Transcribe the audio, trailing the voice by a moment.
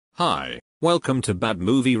Hi, welcome to Bad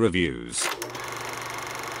Movie Reviews.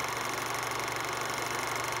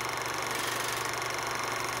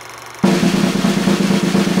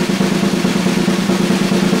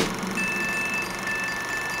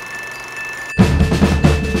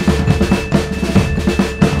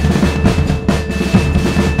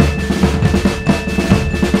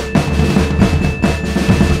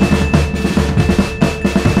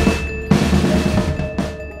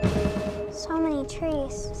 So many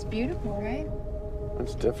trees. It's beautiful, right?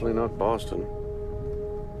 It's definitely not Boston.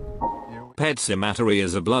 Pet Sematary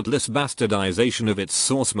is a bloodless bastardization of its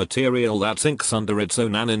source material that sinks under its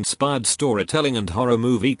own uninspired storytelling and horror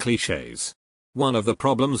movie cliches. One of the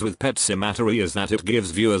problems with Pet Sematary is that it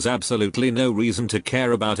gives viewers absolutely no reason to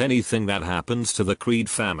care about anything that happens to the Creed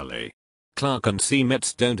family. Clarke and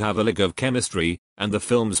Seimetz don't have a lick of chemistry, and the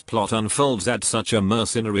film's plot unfolds at such a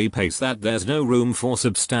mercenary pace that there's no room for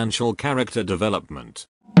substantial character development.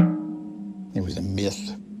 It was a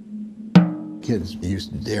myth. Kids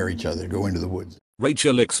used to dare each other to go into the woods.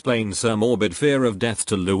 Rachel explains her morbid fear of death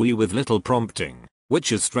to Louis with little prompting,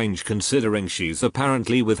 which is strange considering she's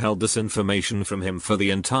apparently withheld this information from him for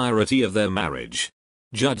the entirety of their marriage.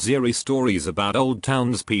 Jud's eerie stories about old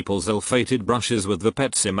townspeople's ill-fated brushes with the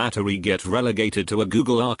Pet Sematary get relegated to a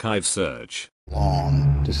Google archive search.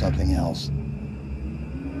 On to something else.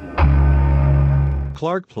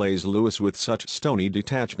 Clarke plays Louis with such stony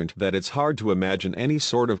detachment that it's hard to imagine any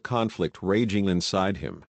sort of conflict raging inside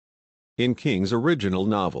him. In King's original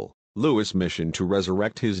novel, Louis' mission to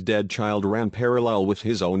resurrect his dead child ran parallel with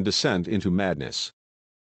his own descent into madness.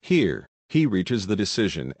 Here, he reaches the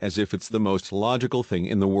decision as if it's the most logical thing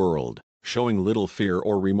in the world, showing little fear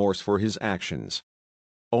or remorse for his actions.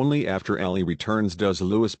 Only after Ellie returns does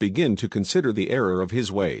Louis begin to consider the error of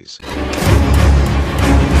his ways.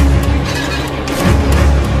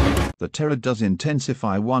 The terror does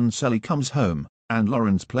intensify once Ellie comes home, and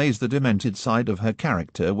Lawrence plays the demented side of her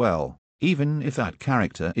character well, even if that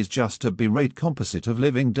character is just a berate composite of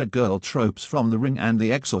living dead girl tropes from The Ring and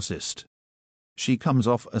The Exorcist. She comes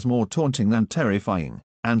off as more taunting than terrifying,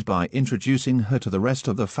 and by introducing her to the rest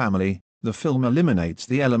of the family, the film eliminates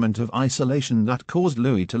the element of isolation that caused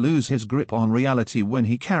Louis to lose his grip on reality when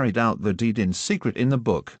he carried out the deed in secret in the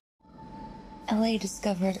book. Ellie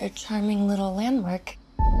discovered a charming little landmark.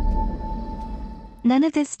 None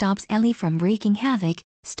of this stops Ellie from wreaking havoc,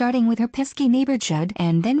 starting with her pesky neighbor Judd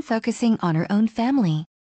and then focusing on her own family.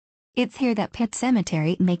 It's here that Pet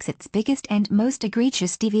Sematary makes its biggest and most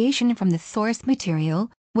egregious deviation from the source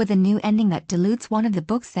material, with a new ending that dilutes one of the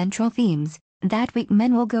book's central themes. That weak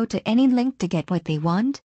men will go to any length to get what they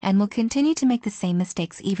want, and will continue to make the same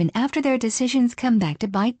mistakes even after their decisions come back to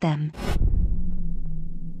bite them.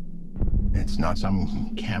 It's not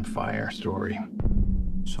some campfire story.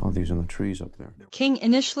 Saw these in the trees up there. King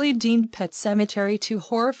initially deemed Pet Sematary too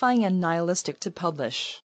horrifying and nihilistic to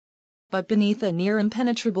publish. But beneath a near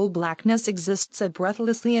impenetrable blackness exists a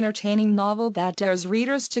breathlessly entertaining novel that dares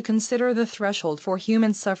readers to consider the threshold for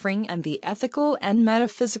human suffering and the ethical and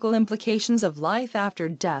metaphysical implications of life after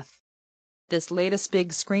death. This latest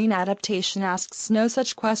big-screen adaptation asks no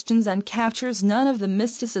such questions and captures none of the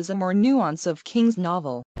mysticism or nuance of King's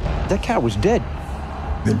novel. That cat was dead.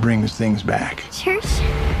 It brings things back. Church?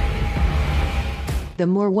 The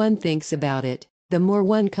more one thinks about it, the more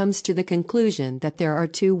one comes to the conclusion that there are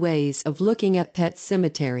two ways of looking at Pet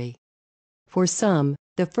Sematary. For some,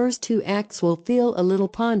 the first two acts will feel a little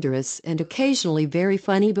ponderous and occasionally very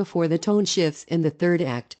funny before the tone shifts in the third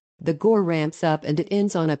act, the gore ramps up and it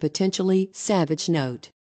ends on a potentially savage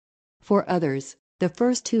note. For others, the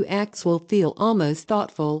first two acts will feel almost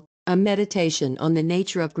thoughtful, a meditation on the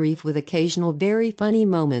nature of grief with occasional very funny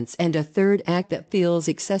moments, and a third act that feels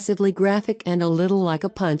excessively graphic and a little like a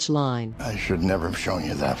punchline. I should never have shown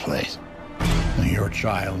you that place. Your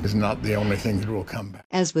child is not the only thing that will come back.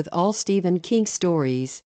 As with all Stephen King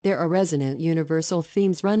stories, there are resonant universal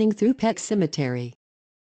themes running through Pet Sematary.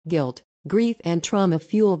 Guilt, grief and trauma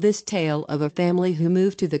fuel this tale of a family who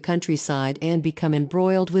move to the countryside and become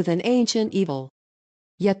embroiled with an ancient evil.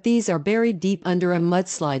 Yet these are buried deep under a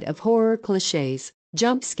mudslide of horror cliches,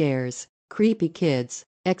 jump scares, creepy kids,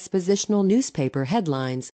 expositional newspaper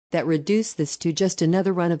headlines that reduce this to just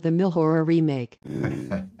another run-of-the-mill horror remake.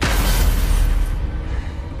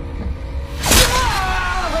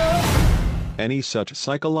 Any such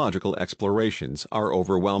psychological explorations are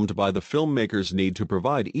overwhelmed by the filmmaker's need to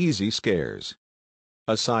provide easy scares.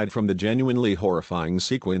 Aside from the genuinely horrifying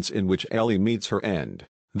sequence in which Ellie meets her end,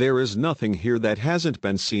 there is nothing here that hasn't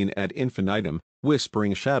been seen ad infinitum: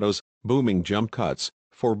 whispering shadows, booming jump cuts,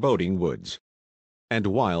 foreboding woods. And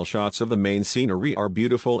while shots of the main scenery are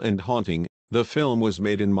beautiful and haunting, The film was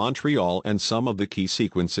made in Montreal and some of the key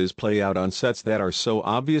sequences play out on sets that are so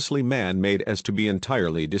obviously man-made as to be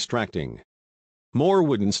entirely distracting. More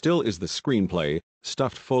wooden still is the screenplay,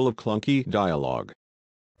 stuffed full of clunky dialogue.